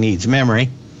everything needs memory.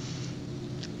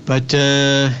 But,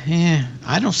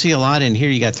 I don't see a lot in here.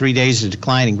 You got 3 days of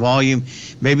declining volume.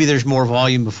 Maybe there's more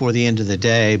volume before the end of the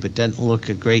day, but doesn't look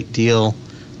a great deal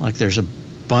like there's a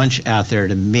bunch out there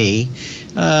to me.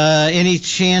 Any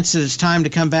chance that it's time to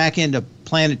come back into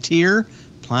Planeteer?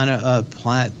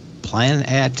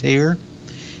 Planeteer?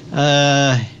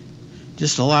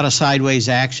 Just a lot of sideways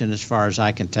action as far as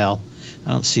I can tell.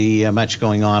 I don't see much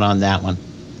going on that one.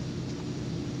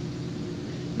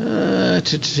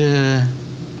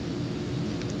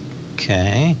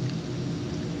 Okay.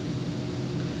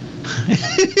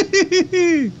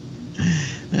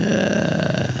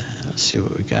 Let's see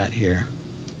what we got here.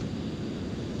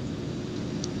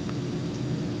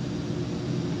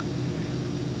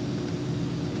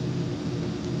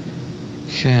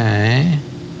 Okay.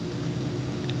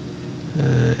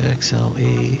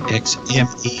 XLE,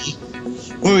 XME.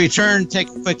 When we return, take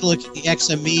a quick look at the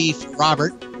XME for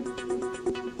Robert.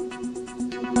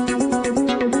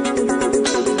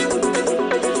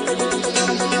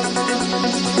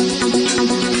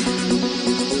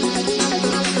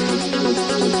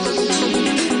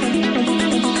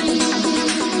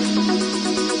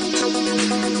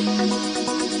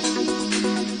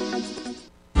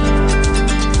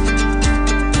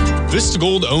 Vista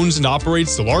Gold owns and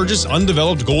operates the largest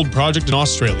undeveloped gold project in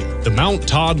Australia, the Mount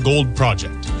Todd Gold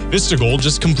Project. Vista Gold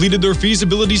just completed their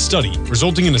feasibility study,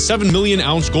 resulting in a 7 million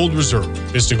ounce gold reserve.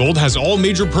 Vista Gold has all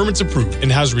major permits approved and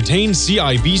has retained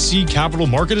CIBC capital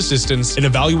market assistance in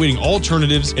evaluating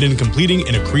alternatives and in completing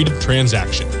an accretive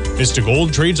transaction. Vista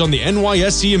Gold trades on the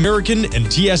NYSE American and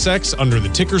TSX under the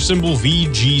ticker symbol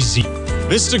VGZ.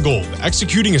 Vista Gold,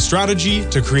 executing a strategy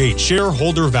to create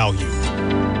shareholder value.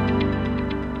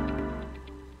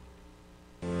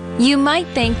 You might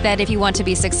think that if you want to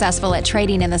be successful at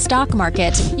trading in the stock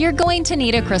market, you're going to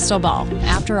need a crystal ball.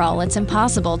 After all, it's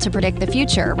impossible to predict the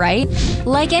future, right?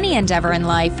 Like any endeavor in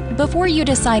life, before you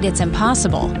decide it's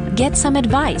impossible, get some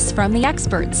advice from the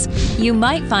experts. You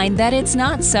might find that it's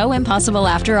not so impossible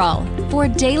after all. For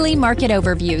daily market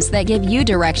overviews that give you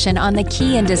direction on the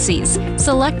key indices,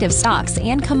 selective stocks,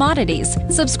 and commodities,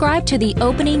 subscribe to the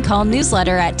Opening Call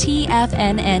newsletter at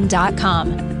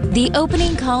TFNN.com. The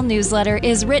Opening Call newsletter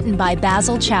is written by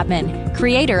Basil Chapman,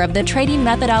 creator of the trading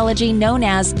methodology known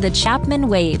as the Chapman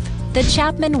Wave. The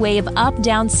Chapman Wave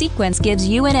up-down sequence gives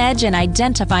you an edge in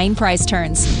identifying price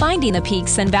turns, finding the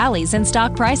peaks and valleys in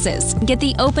stock prices. Get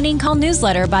the Opening Call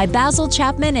newsletter by Basil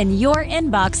Chapman in your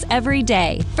inbox every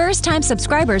day. First-time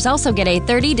subscribers also get a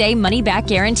 30-day money-back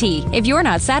guarantee. If you're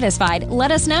not satisfied,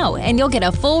 let us know, and you'll get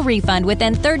a full refund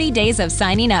within 30 days of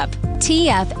signing up.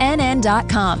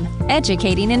 TFNN.com,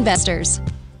 educating investors.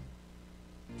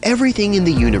 Everything in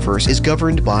the universe is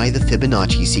governed by the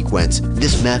Fibonacci sequence.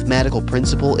 This mathematical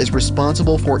principle is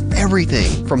responsible for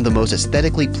everything from the most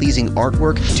aesthetically pleasing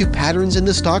artwork to patterns in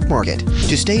the stock market.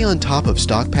 To stay on top of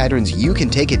stock patterns you can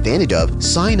take advantage of,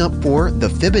 sign up for the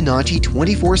Fibonacci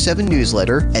 24/7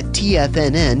 newsletter at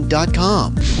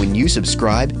TFNN.com. When you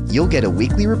subscribe, you'll get a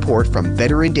weekly report from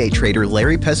veteran day trader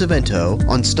Larry Pesavento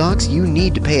on stocks you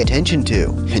need to pay attention to.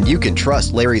 And you can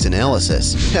trust Larry's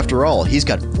analysis. After all, he's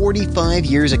got 45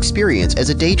 years experience as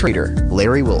a day trader.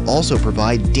 Larry will also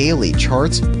provide daily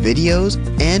charts, videos,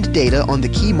 and data on the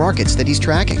key markets that he's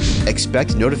tracking.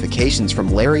 Expect notifications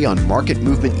from Larry on market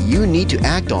movement you need to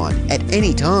act on at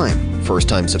any time.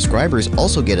 First-time subscribers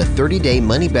also get a 30-day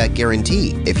money-back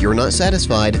guarantee. If you're not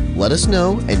satisfied, let us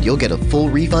know and you'll get a full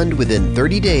refund within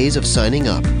 30 days of signing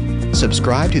up.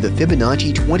 Subscribe to the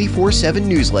Fibonacci 24/7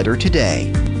 newsletter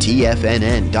today.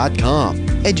 TFNN.com,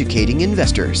 educating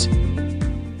investors.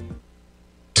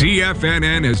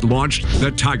 TFNN has launched the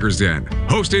Tiger's Den.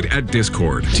 Hosted at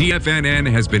Discord, TFNN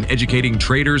has been educating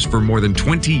traders for more than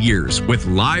 20 years with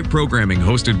live programming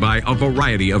hosted by a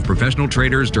variety of professional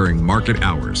traders during market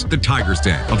hours. The Tiger's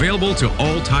Den, available to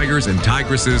all tigers and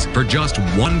tigresses for just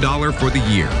 $1 for the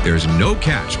year. There's no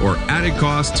catch or added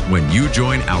costs when you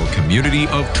join our community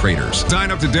of traders. Sign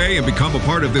up today and become a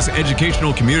part of this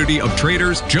educational community of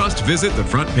traders. Just visit the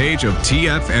front page of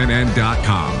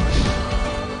TFNN.com.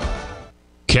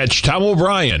 Catch Tom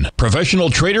O'Brien, professional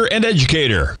trader and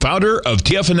educator, founder of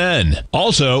TFNN.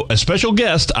 Also, a special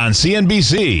guest on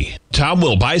CNBC. Tom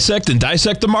will bisect and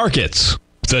dissect the markets.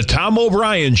 The Tom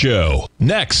O'Brien Show,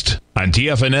 next on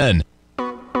TFNN.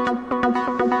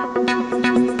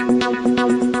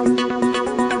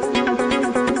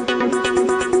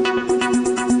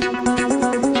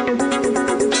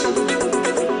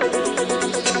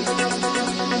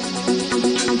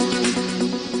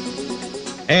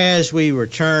 As we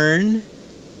return,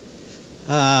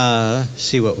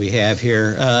 see what we have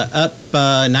here. Up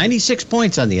 96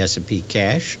 points on the S&P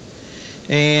cash.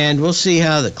 And we'll see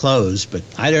how the close, but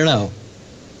I don't know.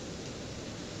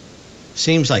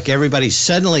 Seems like everybody's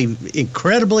suddenly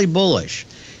incredibly bullish.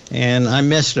 And I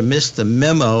missed the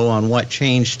memo on what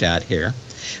changed out here.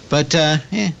 But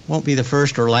won't be the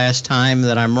first or last time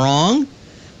that I'm wrong.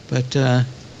 But the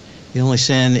only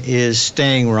sin is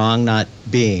staying wrong, not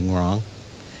being wrong.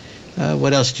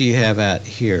 What else do you have out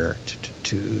here?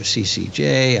 To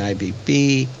CCJ,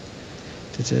 IBB,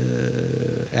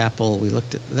 Apple, we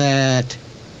looked at that.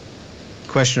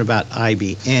 Question about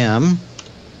IBM.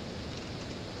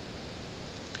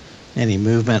 Any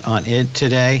movement on it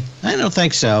today? I don't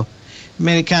think so. I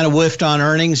mean, it kind of whiffed on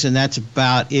earnings, and that's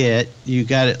about it. You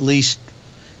got at least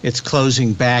it's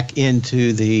closing back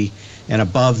into and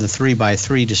above the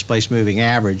 3x3 displaced moving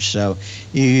average. So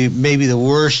maybe the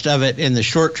worst of it in the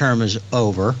short term is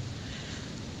over.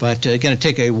 But it's going to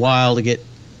take a while to get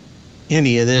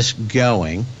any of this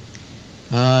going.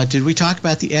 Did we talk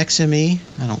about the XME?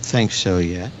 I don't think so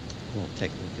yet. We'll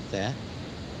take a look at that.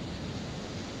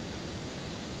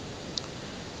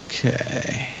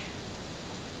 Okay.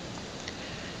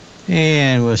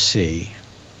 And we'll see.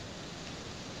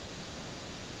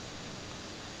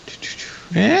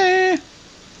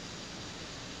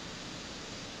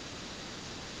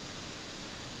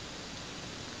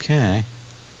 Okay.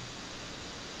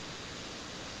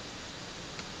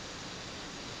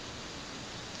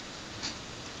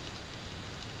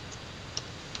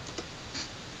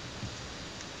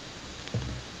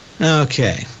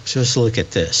 Okay, so let's look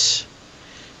at this.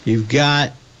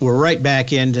 We're right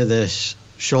back into this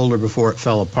shoulder before it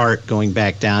fell apart, going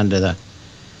back down to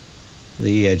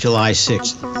the July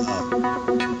 6th.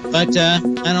 But I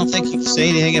don't think you can say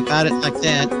anything about it like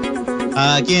that.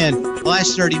 Again, the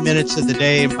last 30 minutes of the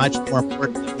day are much more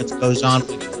important than what goes on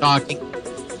when you're talking,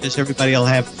 because everybody will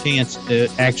have a chance to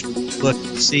actually look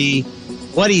and see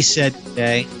what he said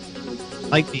today,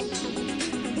 like me.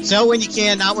 So when you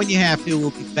can, not when you have to. We'll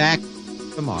be back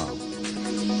tomorrow.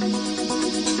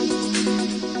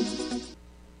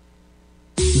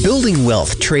 Building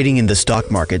wealth trading in the stock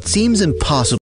market seems impossible.